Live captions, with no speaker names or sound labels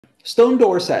Stone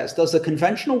Door says, does the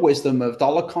conventional wisdom of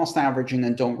dollar cost averaging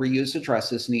and don't reuse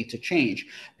addresses need to change?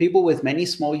 People with many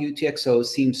small UTXOs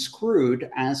seem screwed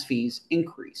as fees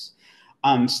increase.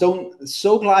 Stone,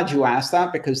 so glad you asked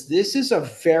that, because this is a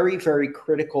very, very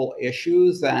critical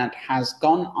issue that has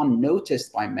gone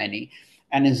unnoticed by many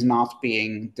and is not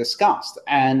being discussed.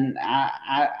 And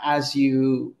as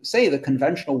you say, the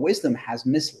conventional wisdom has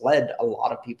misled a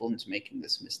lot of people into making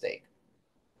this mistake.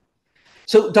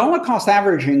 So dollar cost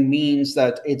averaging means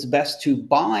that it's best to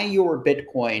buy your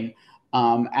Bitcoin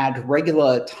at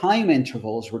regular time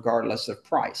intervals, regardless of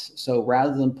price. So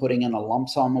rather than putting in a lump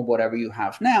sum of whatever you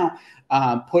have now,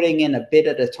 putting in a bit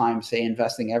at a time, say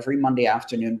investing every Monday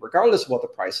afternoon, regardless of what the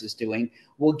price is doing,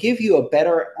 will give you a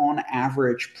better on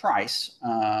average price,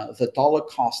 the dollar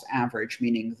cost average,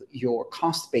 meaning your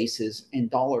cost basis in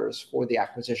dollars for the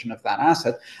acquisition of that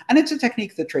asset. And it's a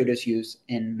technique that traders use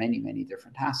in many, many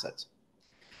different assets.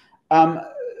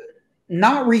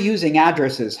 Not reusing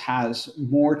addresses has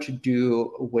more to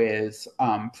do with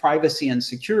privacy and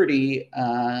security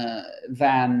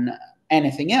than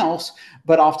anything else,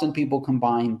 but often people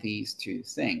combine these two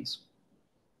things.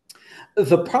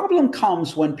 The problem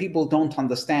comes when people don't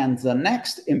understand the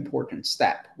next important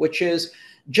step, which is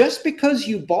just because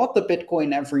you bought the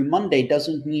Bitcoin every Monday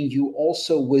doesn't mean you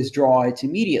also withdraw it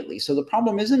immediately. So the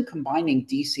problem isn't combining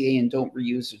DCA and don't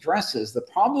reuse addresses. The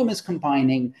problem is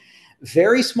combining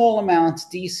very small amounts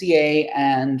DCA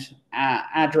and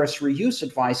address reuse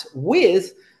advice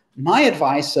with my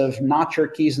advice of not your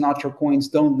keys, not your coins,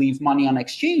 don't leave money on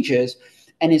exchanges.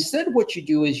 And instead what you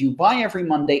do is you buy every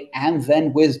Monday and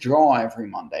then withdraw every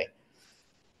Monday.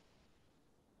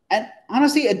 And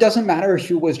honestly, it doesn't matter if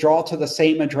you withdraw to the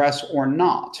same address or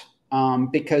not,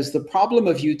 because the problem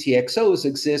of UTXOs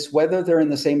exists whether they're in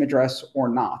the same address or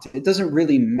not. It doesn't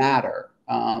really matter.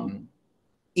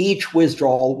 Each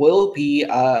withdrawal will be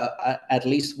at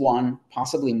least one,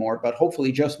 possibly more, but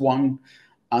hopefully just one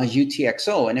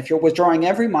UTXO. And if you're withdrawing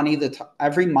every Monday,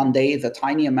 the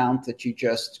tiny amount that you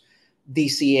just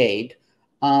DCA'd,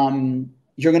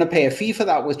 you're going to pay a fee for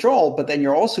that withdrawal, but then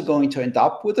you're also going to end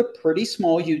up with a pretty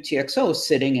small UTXO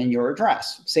sitting in your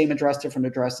address. Same address, different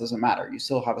address, doesn't matter. You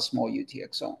still have a small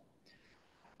UTXO.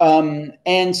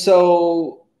 And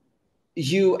so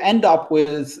you end up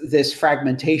with this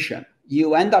fragmentation.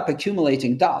 You end up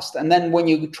accumulating dust. And then when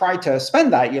you try to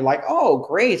spend that, you're like, oh,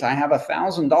 great, I have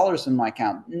 $1,000 in my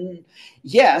account.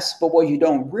 Yes, but what you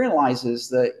don't realize is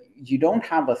that you don't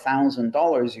have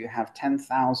 $1,000, you have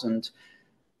 10,000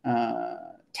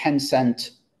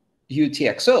 10-cent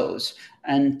UTXOs.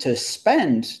 And to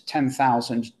spend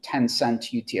 10,000 10-cent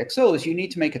UTXOs, you need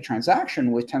to make a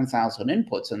transaction with 10,000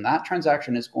 inputs. And that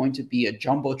transaction is going to be a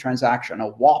jumbo transaction, a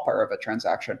whopper of a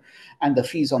transaction. And the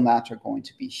fees on that are going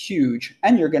to be huge.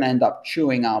 And you're going to end up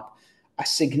chewing up a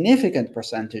significant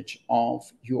percentage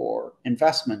of your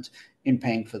investment in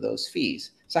paying for those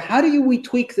fees. So how do we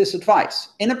tweak this advice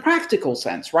in a practical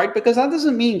sense, right? Because that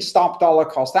doesn't mean stop dollar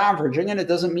cost averaging, and it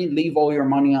doesn't mean leave all your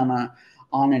money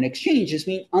on an exchange. It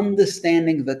means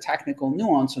understanding the technical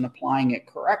nuance and applying it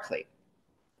correctly.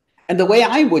 And the way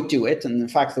I would do it, and in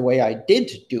fact, the way I did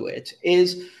do it,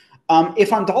 is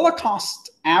if I'm dollar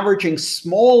cost averaging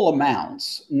small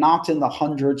amounts, not in the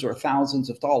hundreds or thousands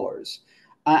of dollars,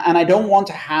 and I don't want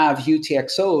to have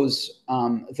UTXOs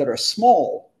that are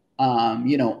small,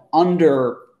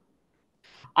 under,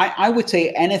 I would say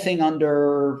anything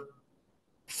under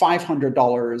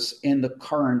 $500 in the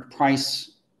current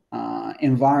price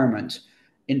environment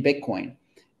in Bitcoin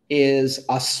is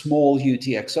a small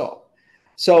UTXO.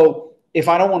 So if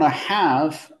I don't want to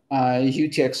have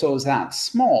UTXOs that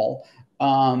small,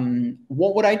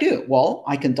 what would I do? Well,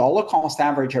 I can dollar cost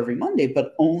average every Monday,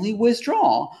 but only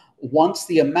withdraw once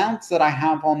the amount that I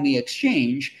have on the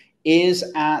exchange is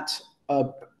at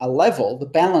a level, the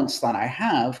balance that I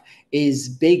have is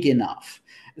big enough.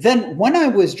 Then when I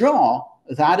withdraw,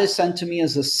 that is sent to me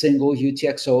as a single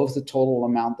UTXO of the total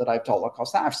amount that I've dollar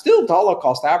cost average. Still dollar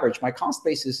cost average. My cost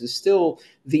basis is still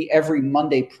the every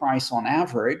Monday price on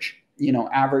average,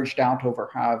 averaged out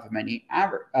over however many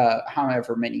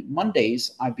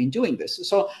Mondays I've been doing this.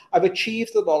 So I've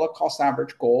achieved the dollar cost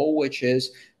average goal, which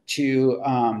is to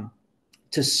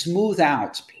smooth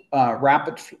out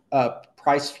rapid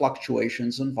price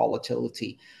fluctuations and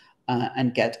volatility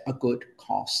and get a good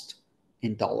cost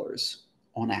in dollars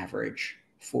on average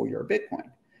for your Bitcoin.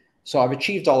 So I've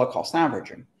achieved dollar cost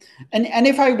averaging. And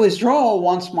if I withdraw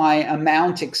once my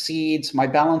amount exceeds, my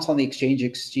balance on the exchange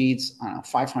exceeds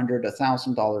 $500,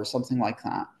 $1,000, something like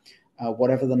that,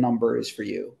 whatever the number is for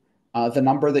you, the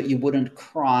number that you wouldn't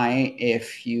cry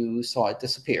if you saw it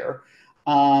disappear,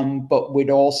 but would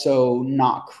also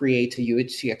not create a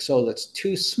UTXO that's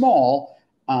too small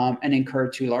and incur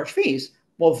too large fees,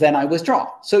 well, then I withdraw.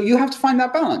 So you have to find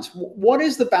that balance. What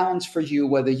is the balance for you,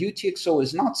 whether UTXO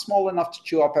is not small enough to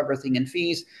chew up everything in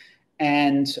fees,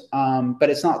 and but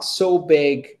it's not so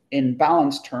big in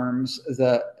balance terms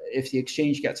that if the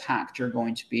exchange gets hacked, you're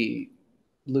going to be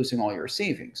losing all your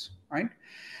savings, right?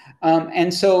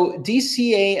 And so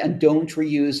DCA and don't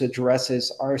reuse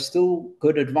addresses are still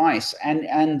good advice.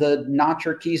 And the not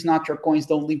your keys, not your coins,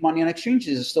 don't leave money on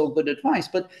exchanges is still good advice.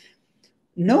 But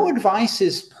no advice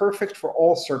is perfect for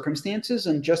all circumstances.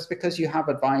 And just because you have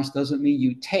advice doesn't mean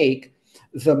you take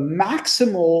the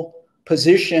maximal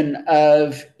position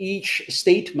of each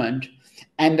statement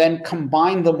and then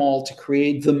combine them all to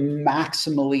create the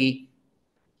maximally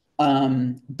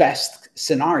best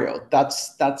scenario.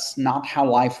 That's not how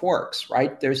life works,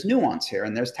 right? There's nuance here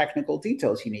and there's technical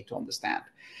details you need to understand.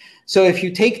 So if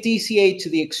you take DCA to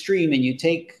the extreme and you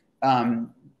take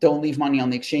don't leave money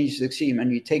on the exchange to the extreme,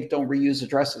 and you take don't reuse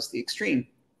addresses to the extreme,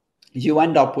 you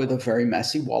end up with a very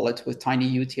messy wallet with tiny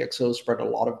UTXOs spread a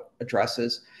lot of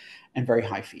addresses and very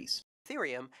high fees.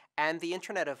 Ethereum, and the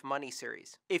Internet of Money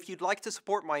series. If you'd like to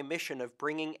support my mission of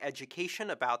bringing education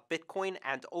about Bitcoin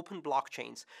and open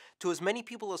blockchains to as many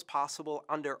people as possible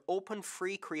under open,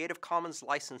 free Creative Commons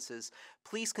licenses,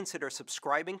 please consider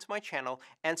subscribing to my channel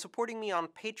and supporting me on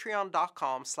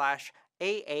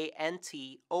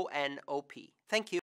patreon.com/AANTONOP. Thank you.